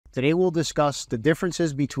Today we'll discuss the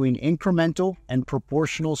differences between incremental and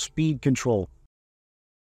proportional speed control.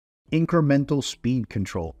 Incremental speed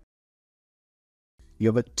control. You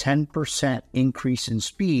have a 10% increase in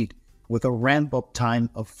speed with a ramp-up time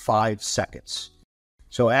of 5 seconds.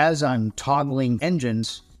 So as I'm toggling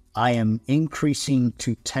engines, I am increasing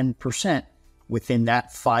to 10% within that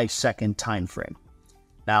 5-second time frame.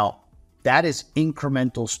 Now, that is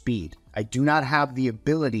incremental speed. I do not have the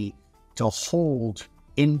ability to hold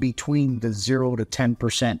in between the 0 to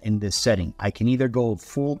 10% in this setting. I can either go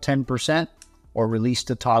full 10% or release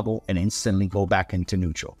the toggle and instantly go back into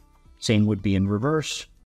neutral. Same would be in reverse,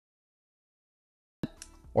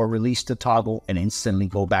 or release the toggle and instantly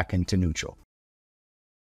go back into neutral.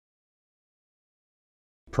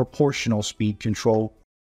 Proportional speed control.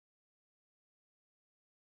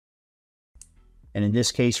 And in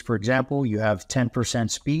this case, for example, you have 10%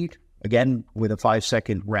 speed, again, with a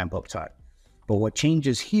 5-second ramp-up time. But what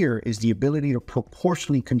changes here is the ability to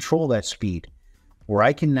proportionally control that speed, where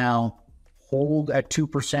I can now hold at 2%,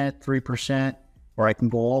 3%, or I can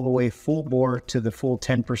go all the way full bore to the full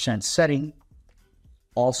 10% setting,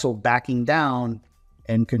 also backing down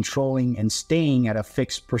and controlling and staying at a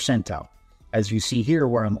fixed percentile. As you see here,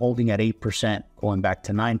 where I'm holding at 8%, going back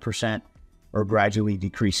to 9%, or gradually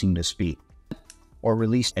decreasing the speed, or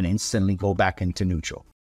release and instantly go back into neutral.